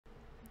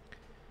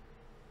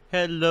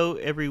Hello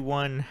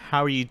everyone,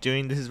 how are you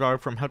doing? This is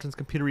Robert from Houghton's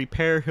Computer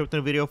Repair here with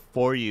a video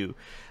for you.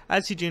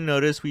 As you do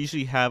notice, we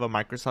usually have a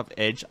Microsoft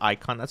Edge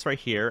icon that's right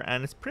here,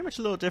 and it's pretty much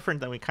a little different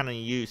than we kind of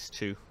used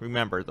to.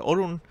 Remember, the old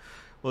one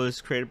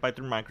was created by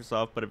through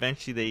Microsoft, but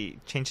eventually they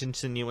changed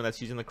into the new one that's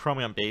using the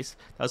Chromium base.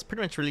 That was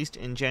pretty much released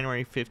in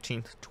January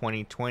 15th,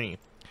 2020.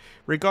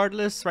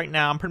 Regardless, right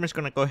now I'm pretty much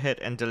going to go ahead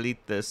and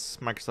delete this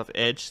Microsoft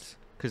Edge.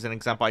 Because an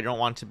example, I don't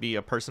want to be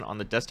a person on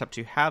the desktop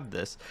to have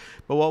this.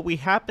 But what we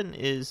happen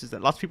is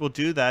that lots of people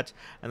do that,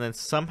 and then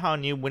somehow a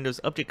new Windows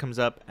update comes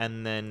up,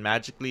 and then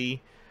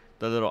magically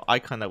the little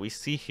icon that we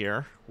see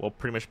here will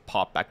pretty much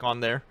pop back on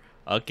there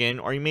again,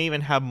 or you may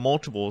even have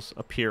multiples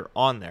appear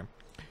on there.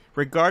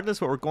 Regardless,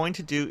 what we're going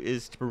to do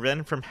is to prevent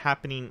it from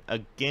happening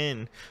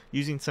again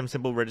using some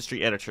simple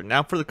registry editor.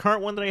 Now for the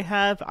current one that I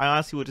have, I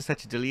honestly will just have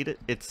to delete it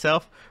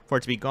itself for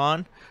it to be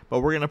gone, but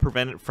we're going to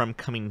prevent it from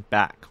coming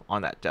back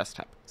on that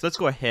desktop. So let's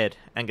go ahead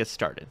and get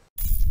started.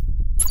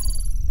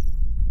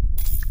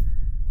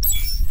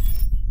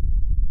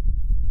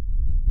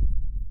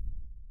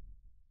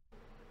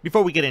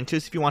 Before we get into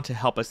this, if you want to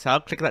help us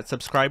out, click that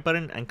subscribe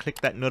button and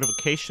click that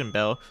notification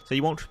bell so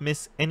you won't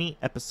miss any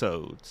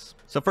episodes.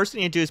 So first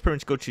thing you do is pretty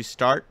much go to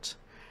Start,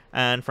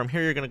 and from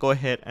here you're going to go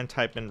ahead and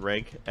type in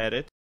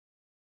regedit.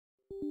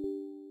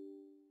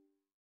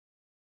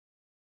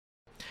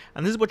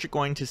 And this is what you're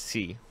going to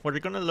see. What you're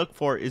going to look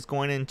for is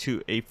going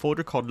into a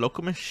folder called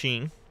Local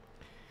Machine,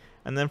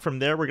 and then from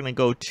there we're going to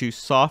go to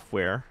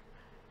Software,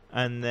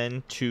 and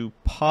then to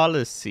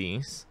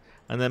Policies,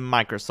 and then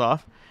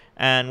Microsoft.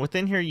 And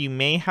within here you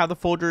may have the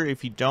folder.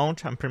 If you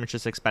don't, I'm pretty much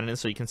just expanding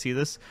so you can see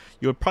this.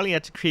 You would probably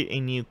have to create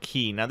a new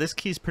key. Now this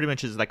key is pretty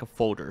much like a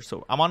folder.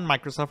 So I'm on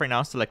Microsoft right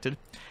now selected.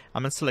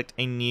 I'm going to select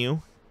a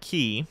new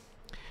key.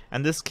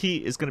 And this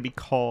key is going to be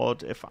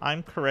called, if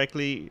I'm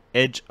correctly,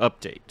 Edge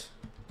Update.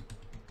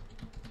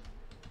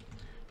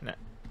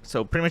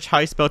 So pretty much how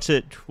I spelled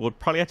it will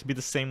probably have to be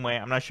the same way.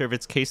 I'm not sure if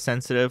it's case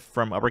sensitive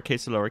from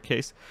uppercase to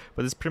lowercase.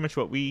 But this is pretty much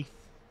what we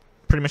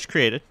pretty much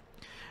created.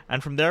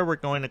 And from there we're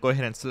going to go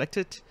ahead and select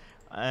it.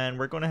 And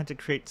we're going to have to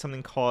create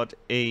something called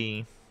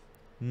a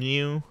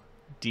new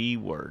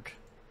dword.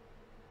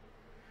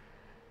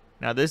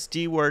 Now this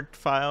dword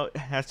file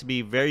has to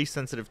be very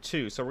sensitive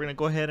too. So we're going to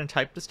go ahead and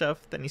type the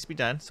stuff that needs to be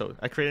done. So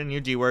I created a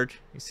new dword.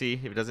 You see,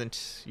 if it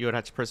doesn't, you would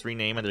have to press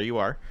rename, and there you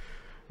are.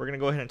 We're going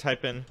to go ahead and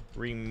type in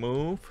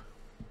remove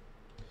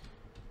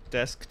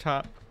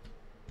desktop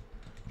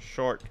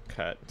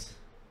shortcut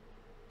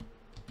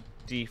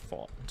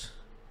default.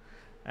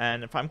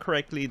 And if I'm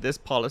correctly, this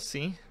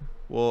policy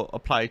will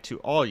apply to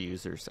all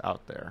users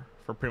out there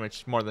for pretty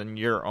much more than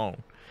your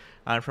own.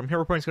 And from here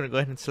we're going to go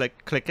ahead and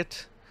click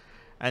it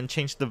and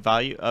change the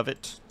value of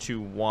it to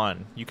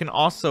 1. You can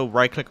also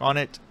right click on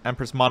it and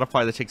press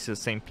modify, that takes you to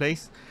the same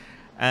place,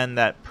 and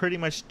that pretty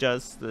much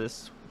does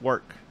this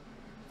work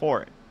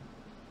for it.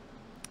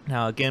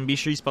 Now again, be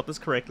sure you spell this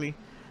correctly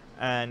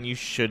and you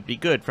should be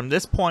good. From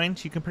this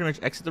point you can pretty much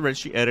exit the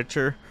registry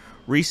editor,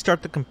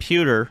 restart the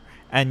computer,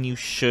 and you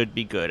should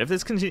be good. If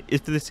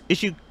this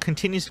issue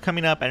continues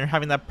coming up and you're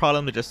having that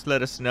problem, then just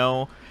let us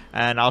know,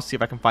 and I'll see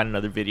if I can find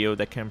another video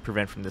that can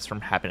prevent this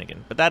from happening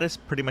again. But that is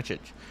pretty much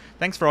it.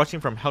 Thanks for watching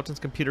from Houghton's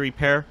Computer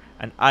Repair,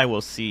 and I will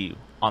see you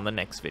on the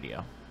next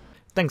video.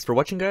 Thanks for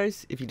watching,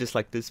 guys. If you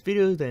disliked this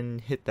video, then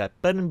hit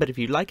that button. But if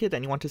you like it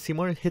and you want to see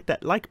more, hit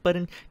that like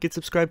button, get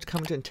subscribed,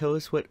 comment, and tell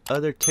us what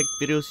other tech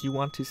videos you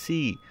want to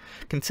see.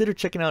 Consider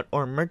checking out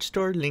our merch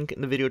store, link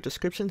in the video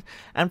description.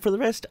 And for the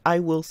rest, I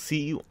will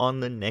see you on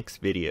the next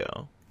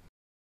video.